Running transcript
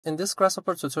In this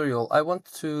Grasshopper tutorial, I want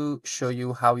to show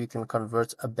you how you can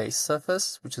convert a base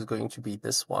surface, which is going to be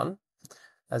this one.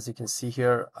 As you can see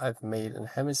here, I've made a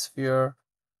hemisphere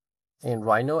in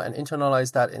Rhino and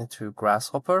internalize that into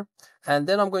Grasshopper. And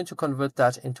then I'm going to convert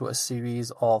that into a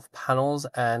series of panels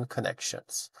and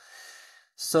connections.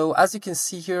 So as you can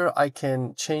see here, I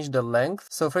can change the length.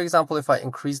 So for example, if I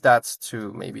increase that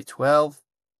to maybe 12,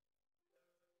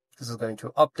 this is going to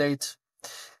update.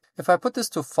 If I put this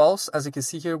to false, as you can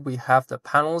see here, we have the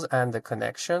panels and the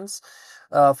connections.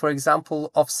 For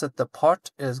example, offset the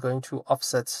part is going to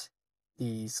offset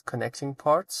these connecting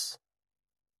parts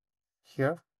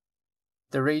here.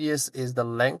 The radius is the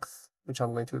length, which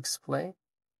I'm going to explain.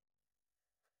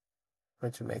 I'm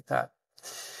going to make that.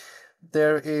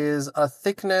 There is a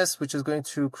thickness, which is going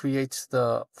to create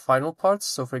the final parts.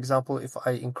 So for example, if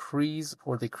I increase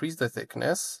or decrease the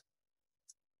thickness,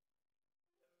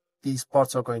 these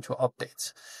parts are going to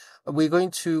update. We're going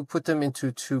to put them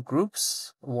into two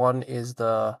groups. One is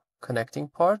the connecting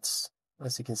parts.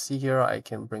 As you can see here, I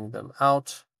can bring them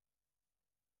out.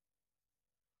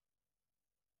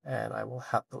 And I will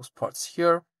have those parts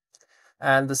here.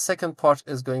 And the second part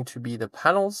is going to be the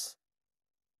panels,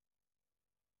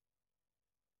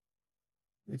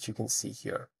 which you can see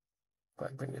here. If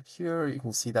I bring it here, you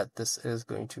can see that this is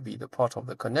going to be the part of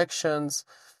the connections,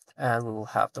 and we will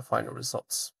have the final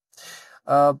results.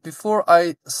 Before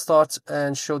I start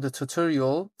and show the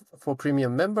tutorial for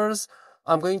premium members,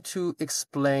 I'm going to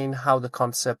explain how the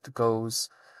concept goes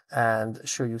and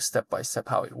show you step by step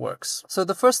how it works. So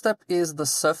the first step is the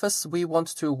surface we want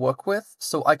to work with.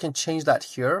 So I can change that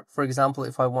here. For example,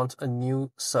 if I want a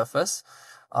new surface,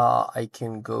 I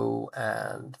can go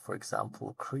and, for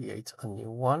example, create a new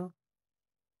one.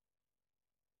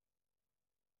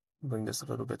 Bring this a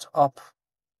little bit up.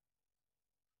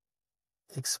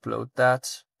 Explode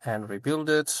that and rebuild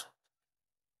it.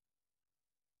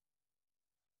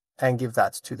 And give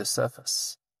that to the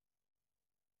surface.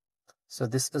 So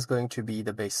this is going to be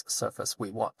the base surface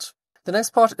we want. The next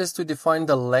part is to define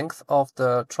the length of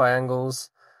the triangles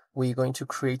we're going to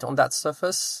create on that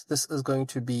surface. This is going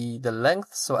to be the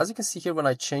length. So as you can see here, when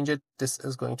I change it, this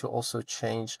is going to also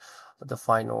change the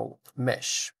final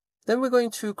mesh. Then we're going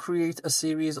to create a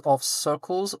series of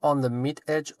circles on the mid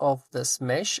edge of this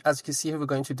mesh. As you can see here, we're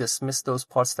going to dismiss those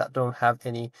parts that don't have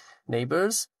any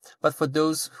neighbors. But for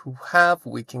those who have,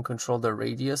 we can control the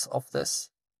radius of this,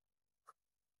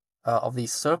 of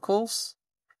these circles,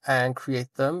 and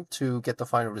create them to get the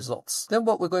final results. Then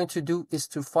what we're going to do is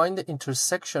to find the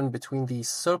intersection between these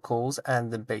circles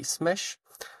and the base mesh.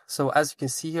 So as you can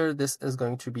see here, this is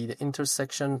going to be the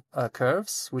intersection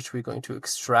curves, which we're going to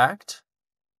extract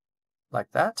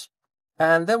like that.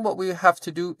 And then what we have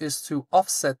to do is to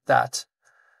offset that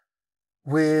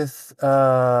with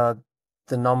the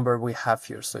number we have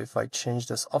here. So if I change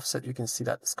this offset, you can see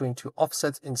that it's going to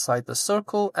offset inside the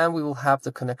circle, and we will have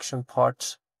the connection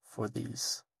part for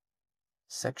these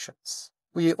sections.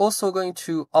 We're also going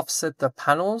to offset the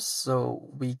panels, so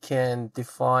we can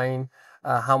define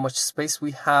how much space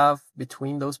we have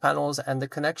between those panels and the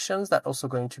connections. That's also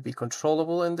going to be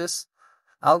controllable in this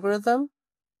algorithm.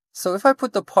 So if I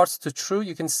put the parts to true,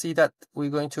 you can see that we're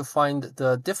going to find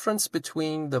the difference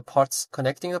between the parts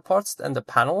connecting the parts and the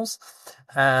panels.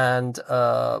 And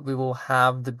we will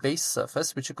have the base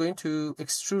surface, which are going to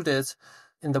extrude it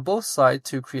in the both sides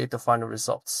to create the final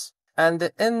results. And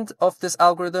the end of this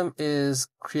algorithm is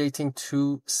creating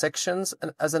two sections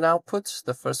as an output.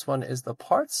 The first one is the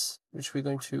parts, which we're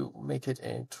going to make it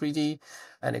in 3D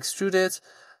and extrude it.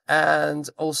 And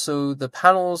also the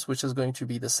panels, which is going to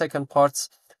be the second parts,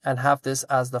 and have this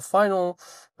as the final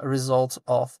result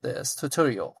of this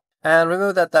tutorial. And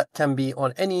remember that that can be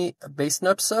on any base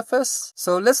NURBS surface.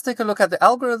 So let's take a look at the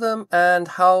algorithm and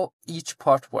how each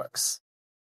part works.